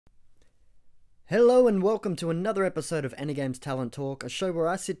Hello and welcome to another episode of Anygames Talent Talk, a show where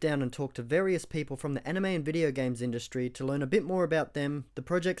I sit down and talk to various people from the anime and video games industry to learn a bit more about them, the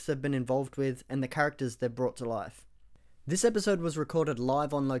projects they've been involved with, and the characters they've brought to life. This episode was recorded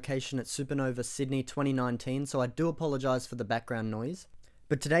live on location at Supanova Sydney 2019, so I do apologise for the background noise.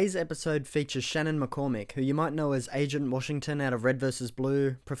 But today's episode features Shannon McCormick, who you might know as Agent Washington out of Red vs.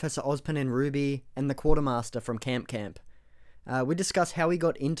 Blue, Professor Ozpin in RWBY, and the Quartermaster from Camp. We discuss how he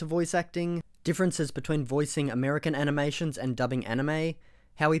got into voice acting, differences between voicing American animations and dubbing anime,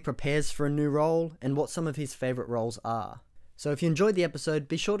 how he prepares for a new role, and what some of his favourite roles are. So if you enjoyed the episode,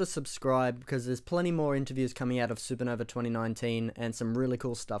 be sure to subscribe because there's plenty more interviews coming out of Supanova 2019 and some really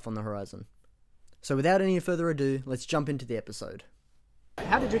cool stuff on the horizon. So without any further ado, let's jump into the episode.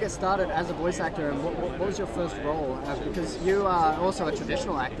 How did you get started as a voice actor, and what was your first role? Because you are also a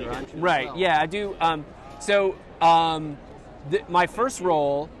traditional actor, aren't you? Right, well? Yeah, I do. My first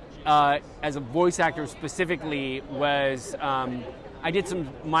role as a voice actor specifically was I did some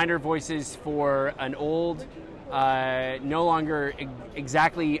minor voices for an old, no longer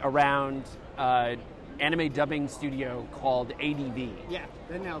exactly around anime dubbing studio called ADV. Yeah,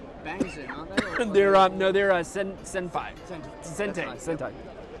 they're now Bangzoom, aren't they? They're Sentai.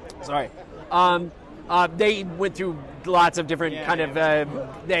 Sorry. They went through lots of different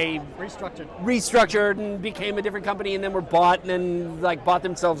they restructured and became a different company, and then were bought, and then bought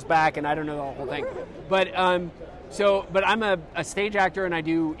themselves back, and I don't know the whole thing. But but I'm a stage actor and I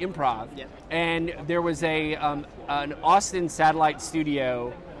do improv. Yeah. And there was an Austin satellite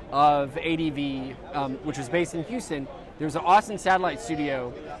studio of ADV, which was based in Houston. There was an Austin satellite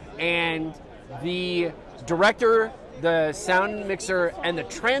studio, and the director, the sound mixer, and the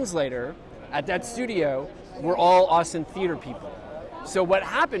translator at that studio were all Austin theater people. So what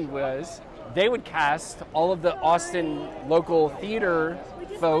happened was they would cast all of the Austin local theater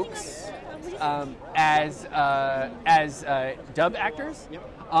folks as dub actors. Yep.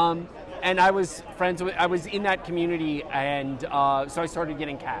 And I was in that community, and so I started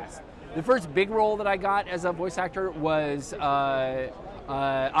getting cast. The first big role that I got as a voice actor was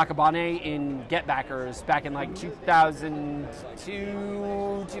Akabane in Get Backers back in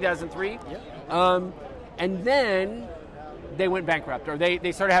 2002, 2003. Yep. And then they went bankrupt, or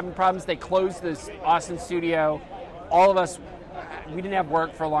they started having problems. They closed this Austin studio. All of us, we didn't have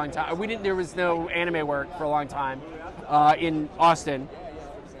work for a long time. There was no anime work for a long time in Austin.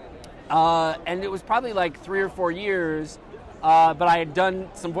 And it was probably 3 or 4 years, but I had done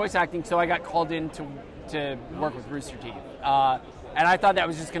some voice acting, so I got called in to work with Rooster Teeth. And I thought that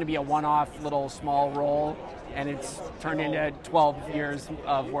was just going to be a one-off little small role, and it's turned into 12 years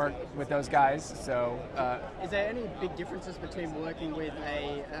of work with those guys. So, is there any big differences between working with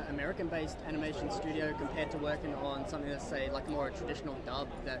a American-based animation studio compared to working on something that's, say, more a traditional dub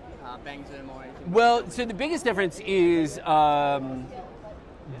that Bangzoom or anything? Well, so the biggest difference is the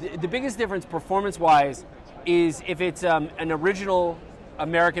biggest difference performance-wise is if it's an original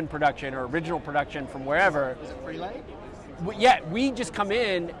American production or original production from wherever. Is it pre-laid? Yeah, we just come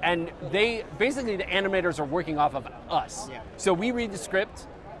in, and the animators are working off of us. Yeah. So we read the script.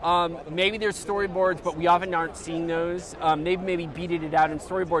 Maybe there's storyboards, but we often aren't seeing those. They've maybe beated it out in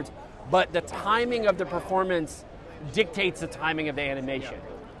storyboards, but the timing of the performance dictates the timing of the animation.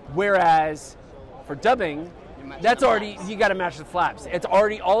 Whereas for dubbing, that's already, you got to match the flaps. It's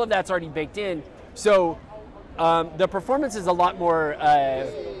already, all of that's already baked in. So the performance is a lot more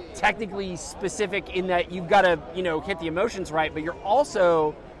technically specific in that you've got to, hit the emotions right, but you're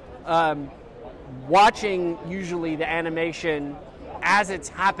also watching usually the animation as it's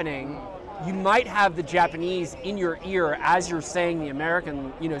happening. You might have the Japanese in your ear as you're saying the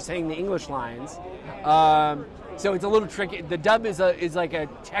American, saying the English lines. So it's a little tricky. The dub is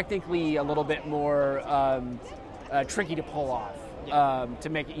technically a little bit more tricky to pull off. To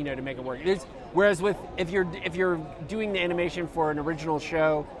make it work. Whereas if you're doing the animation for an original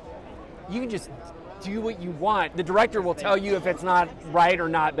show, you can just do what you want. The director will tell you if it's not right or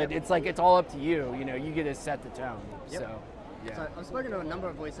not, but it's all up to you. You get to set the tone. Yep. So, yeah. So I've spoken to a number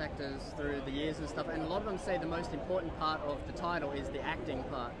of voice actors through the years and stuff, and a lot of them say the most important part of the title is the acting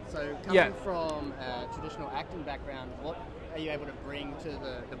part. So coming from a traditional acting background, what are you able to bring to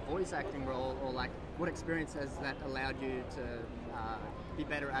the voice acting role, or what experience has that allowed you to be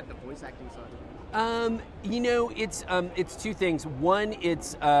better at the voice acting side? It's two things. One,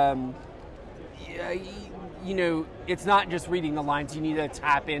 it's it's not just reading the lines. You need to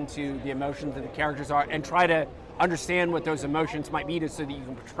tap into the emotions that the characters are and try to understand what those emotions might be so that you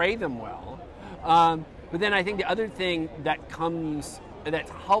can portray them well. But then I think the other thing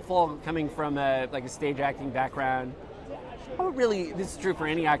that's helpful coming from a stage acting background, really, this is true for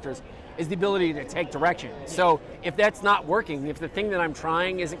any actors, is the ability to take direction. So if that's not working, if the thing that I'm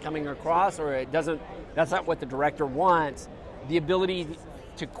trying isn't coming across, or it doesn't, that's not what the director wants, the ability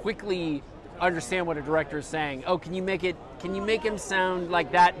to quickly understand what a director is saying. Oh, can you make him sound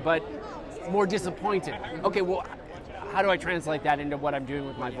like that, but more disappointed? Okay, well, how do I translate that into what I'm doing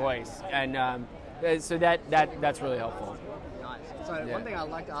with my voice? And so that's really helpful. Nice. So one thing I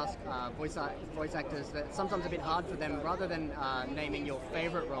like to ask voice actors, that sometimes a bit hard for them, rather than naming your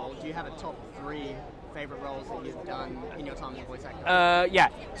favorite role, do you have a top 3 favorite roles that you've done in your time as a voice actor? Yeah.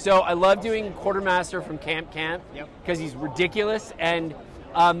 So I love doing Quartermaster from Camp because he's ridiculous, and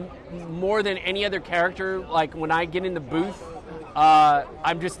more than any other character, like when I get in the booth,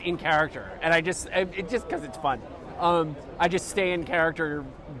 I'm just in character, and it's just because it's fun. I just stay in character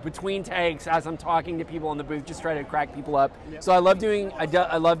between takes as I'm talking to people in the booth, just try to crack people up. Yep. So I love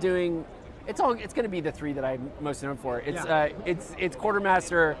doing. It's going to be the 3 that I'm most known for. It's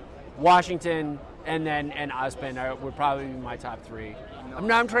Quartermaster, Washington, and Ozpin would probably be my top 3. I'm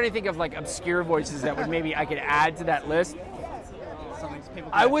trying to think of like obscure voices that would maybe I could add to that list.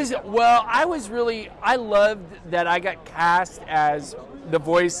 I loved that I got cast as the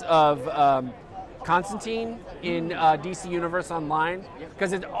voice of Constantine in DC Universe Online,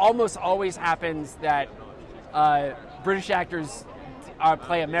 because it almost always happens that British actors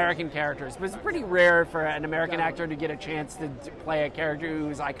play American characters, but it's pretty rare for an American actor to get a chance to play a character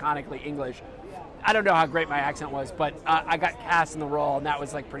who's iconically English. I don't know how great my accent was, but I got cast in the role, and that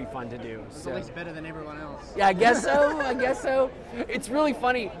was like pretty fun to do. It's at least better than everyone else. Yeah, I guess so. It's really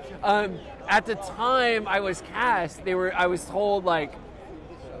funny. At the time I was cast, I was told like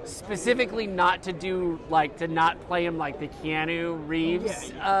specifically not to do to not play him like the Keanu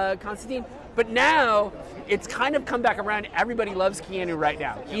Reeves Constantine. But now it's kind of come back around. Everybody loves Keanu right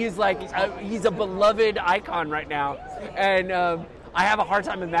now. He's he's a beloved icon right now, and I have a hard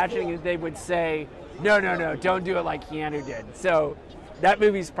time imagining that they would say, no, don't do it like Keanu did. So that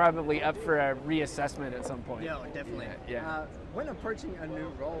movie's probably up for a reassessment at some point. Yeah, definitely. Yeah. When approaching a new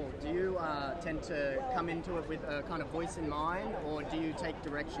role, do you tend to come into it with a kind of voice in mind, or do you take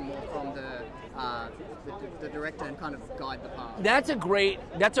direction more from the director and kind of guide the path?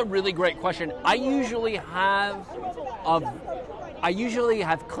 That's a really great question. I usually have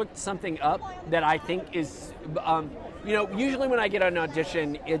cooked something up that I think is, usually when I get an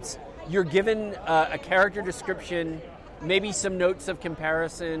audition, you're given a character description, maybe some notes of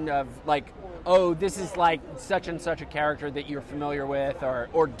comparison of like, oh, this is like such and such a character that you're familiar with,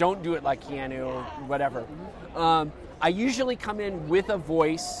 or don't do it like Keanu, or whatever. I usually come in with a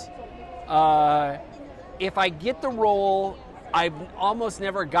voice. If I get the role, I've almost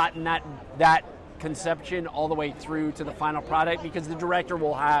never gotten that conception all the way through to the final product, because the director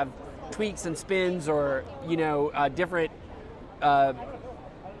will have tweaks and spins, or different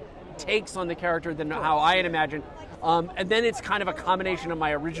takes on the character than how I had imagined. And then it's kind of a combination of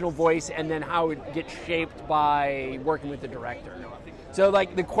my original voice and then how it gets shaped by working with the director. So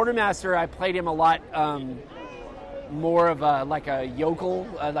like the Quartermaster, I played him a lot more of a yokel,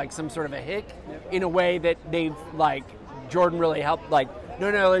 like some sort of a hick, in a way that they've Jordan really helped.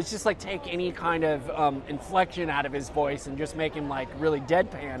 No, it's just take any kind of inflection out of his voice and just make him really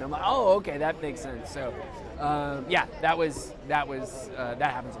deadpan. I'm like, oh, okay, that makes sense. So that happens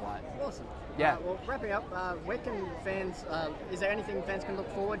a lot. Awesome. Yeah. Well, wrapping up, where can fans, is there anything fans can look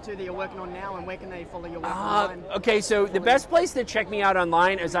forward to that you're working on now, and where can they follow your work online? Okay, so the best place to check me out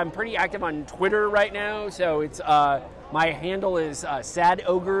online is I'm pretty active on Twitter right now. So it's my handle is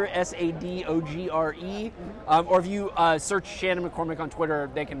Sadogre, Sadogre. Or if you search Shannon McCormick on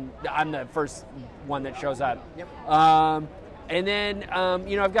Twitter, I'm the first one that shows up. Yep. And then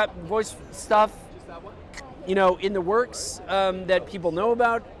I've got voice stuff in the works that people know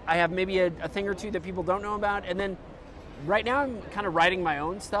about. I have maybe a thing or two that people don't know about. And then right now I'm kind of writing my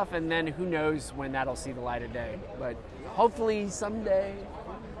own stuff, and then who knows when that'll see the light of day. But hopefully someday.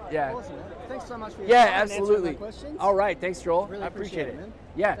 Yeah. Awesome. Thanks so much for your time and answering my questions. All right. Thanks, Joel. Really I appreciate it. man.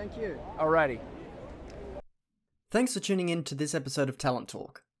 Yeah. Thank you. All righty. Thanks for tuning in to this episode of Talent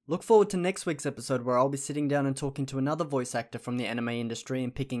Talk. Look forward to next week's episode, where I'll be sitting down and talking to another voice actor from the anime industry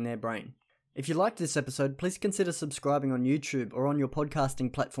and picking their brain. If you liked this episode, please consider subscribing on YouTube or on your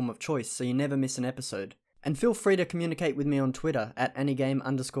podcasting platform of choice so you never miss an episode. And feel free to communicate with me on Twitter at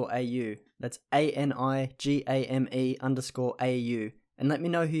anigame_au. That's ANIGAME_AU. And let me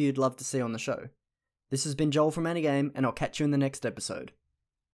know who you'd love to see on the show. This has been Joel from Anigame, and I'll catch you in the next episode.